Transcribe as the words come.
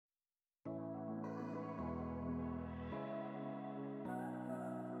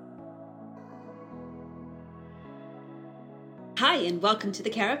Hi, and welcome to the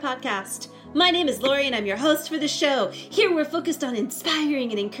Kara Podcast. My name is Lori, and I'm your host for the show. Here we're focused on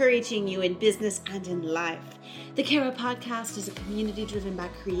inspiring and encouraging you in business and in life. The Kara Podcast is a community driven by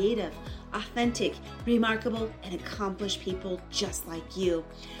creative, authentic, remarkable, and accomplished people just like you.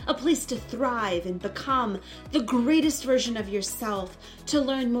 A place to thrive and become the greatest version of yourself. To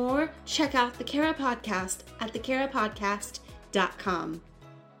learn more, check out the Kara Podcast at thekarapodcast.com.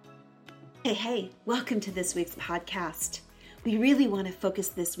 Hey, welcome to this week's podcast. We really want to focus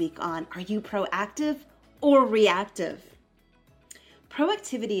this week on, are you proactive or reactive?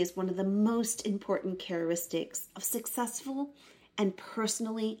 Proactivity is one of the most important characteristics of successful and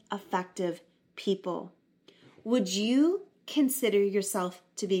personally effective people. Would you consider yourself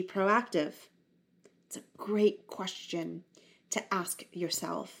to be proactive? It's a great question to ask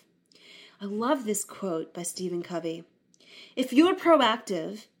yourself. I love this quote by Stephen Covey. If you're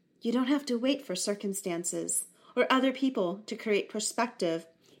proactive, you don't have to wait for circumstances or other people to create perspective,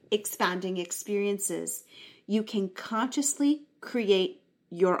 expanding experiences. You can consciously create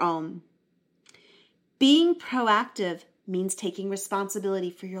your own. Being proactive means taking responsibility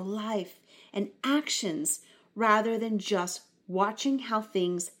for your life and actions rather than just watching how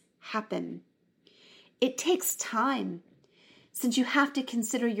things happen. It takes time, since you have to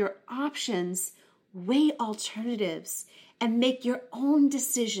consider your options, weigh alternatives, and make your own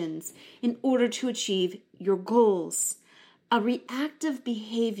decisions in order to achieve your goals. A reactive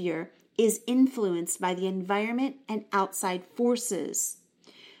behavior is influenced by the environment and outside forces.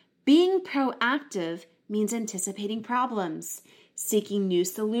 Being proactive means anticipating problems, seeking new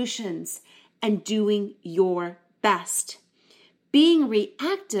solutions, and doing your best. Being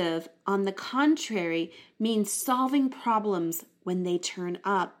reactive, on the contrary, means solving problems when they turn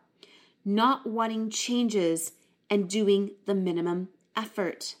up, not wanting changes, and doing the minimum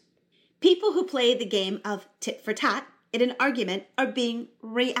effort. People who play the game of tit for tat in an argument are being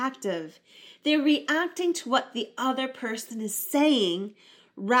reactive. They're reacting to what the other person is saying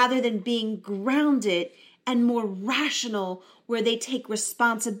rather than being grounded and more rational, where they take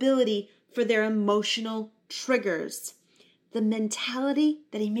responsibility for their emotional triggers. The mentality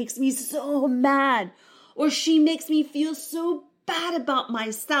that he makes me so mad or she makes me feel so bad about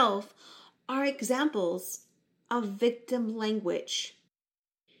myself are examples of victim language.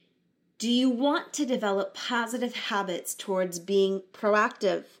 Do you want to develop positive habits towards being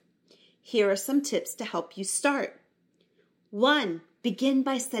proactive? Here are some tips to help you start. 1, begin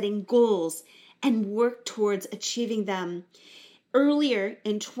by setting goals and work towards achieving them. Earlier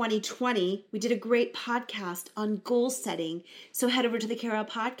in 2020, we did a great podcast on goal setting. So head over to the Kara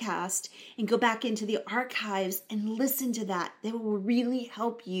Podcast and go back into the archives and listen to that. They will really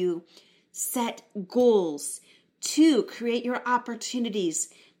help you set goals. 2, create your opportunities,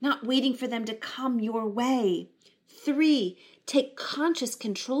 not waiting for them to come your way. 3, take conscious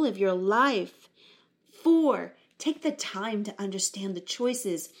control of your life. 4, take the time to understand the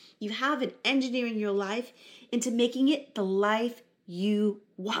choices you have in engineering your life into making it the life you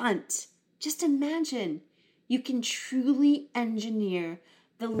want. Just imagine you can truly engineer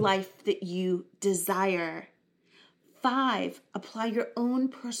the life that you desire. 5, apply your own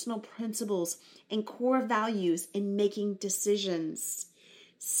personal principles and core values in making decisions.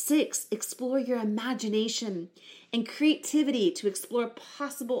 6, explore your imagination and creativity to explore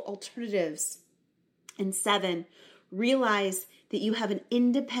possible alternatives. And 7, realize that you have an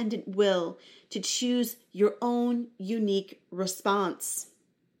independent will to choose your own unique response.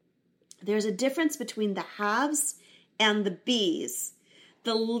 There's a difference between the haves and the bees.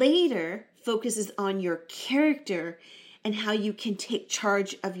 The later focuses on your character and how you can take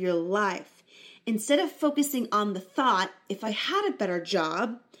charge of your life. Instead of focusing on the thought, if I had a better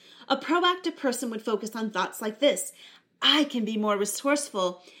job, a proactive person would focus on thoughts like this: I can be more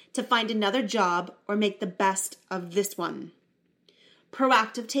resourceful to find another job or make the best of this one.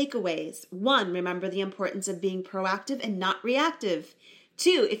 Proactive takeaways. 1, remember the importance of being proactive and not reactive.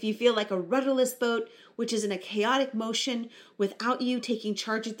 2, if you feel like a rudderless boat, which is in a chaotic motion without you taking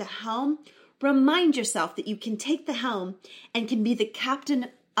charge at the helm, remind yourself that you can take the helm and can be the captain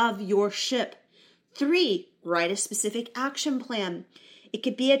of your ship. 3, write a specific action plan. It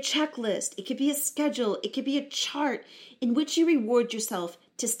could be a checklist. It could be a schedule. It could be a chart in which you reward yourself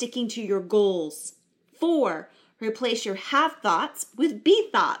to sticking to your goals. 4, replace your have thoughts with be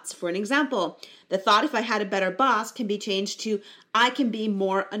thoughts. For an example, the thought, if I had a better boss, can be changed to I can be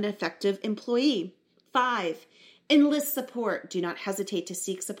more an effective employee. 5, enlist support. Do not hesitate to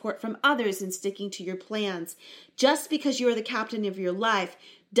seek support from others in sticking to your plans. Just because you are the captain of your life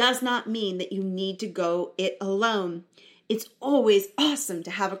does not mean that you need to go it alone. It's always awesome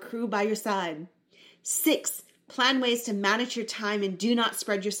to have a crew by your side. 6, Plan ways to manage your time and do not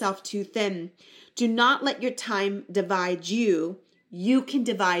spread yourself too thin. Do not let your time divide you. You can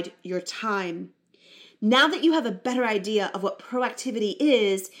divide your time. Now that you have a better idea of what proactivity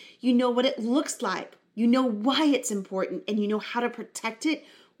is, you know what it looks like, you know why it's important, and you know how to protect it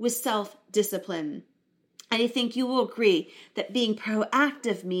with self-discipline. And I think you will agree that being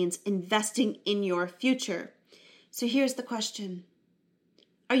proactive means investing in your future. So here's the question.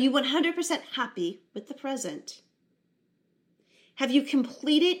 Are you 100% happy with the present? Have you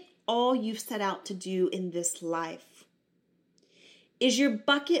completed all you've set out to do in this life? Is your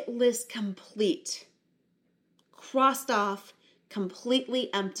bucket list complete? Crossed off,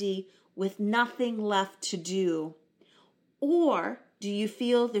 completely empty, with nothing left to do? Or do you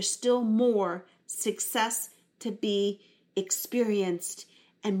feel there's still more success to be experienced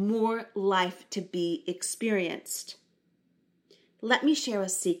and more life to be experienced? Let me share a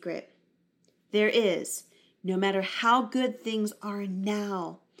secret. There is, no matter how good things are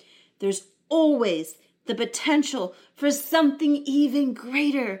now, there's always the potential for something even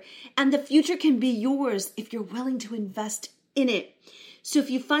greater, and the future can be yours if you're willing to invest in it. So if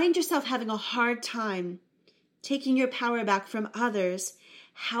you find yourself having a hard time taking your power back from others,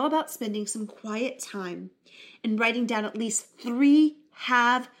 how about spending some quiet time and writing down at least 3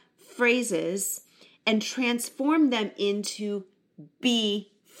 have phrases and transform them into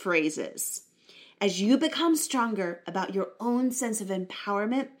be phrases? As you become stronger about your own sense of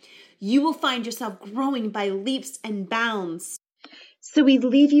empowerment, you will find yourself growing by leaps and bounds. So we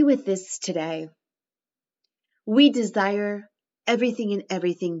leave you with this today. We desire everything and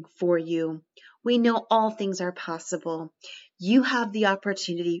everything for you. We know all things are possible. You have the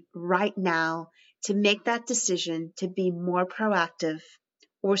opportunity right now to make that decision to be more proactive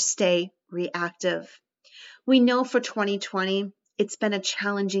or stay reactive. We know for 2020, it's been a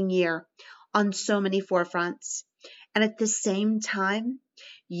challenging year on so many forefronts. And at the same time,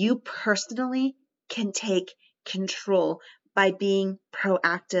 you personally can take control by being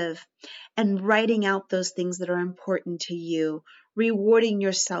proactive and writing out those things that are important to you, rewarding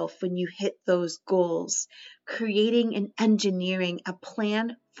yourself when you hit those goals, creating and engineering a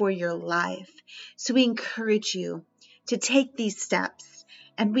plan for your life. So we encourage you to take these steps.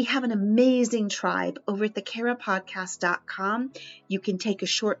 And we have an amazing tribe over at thecarapodcast.com. You can take a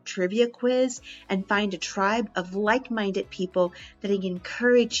short trivia quiz and find a tribe of like-minded people that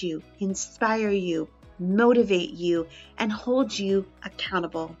encourage you, inspire you, motivate you, and hold you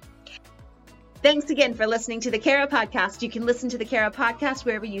accountable. Thanks again for listening to the Cara Podcast. You can listen to the Cara Podcast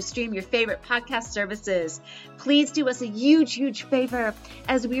wherever you stream your favorite podcast services. Please do us a huge, huge favor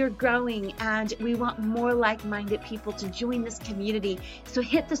as we are growing and we want more like-minded people to join this community. So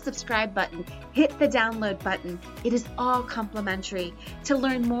hit the subscribe button, hit the download button. It is all complimentary. To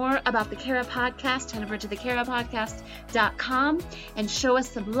learn more about the Cara Podcast, head over to thecarapodcast.com and show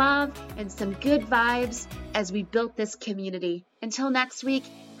us some love and some good vibes as we build this community. Until next week,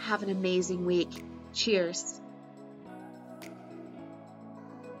 have an amazing week. Cheers.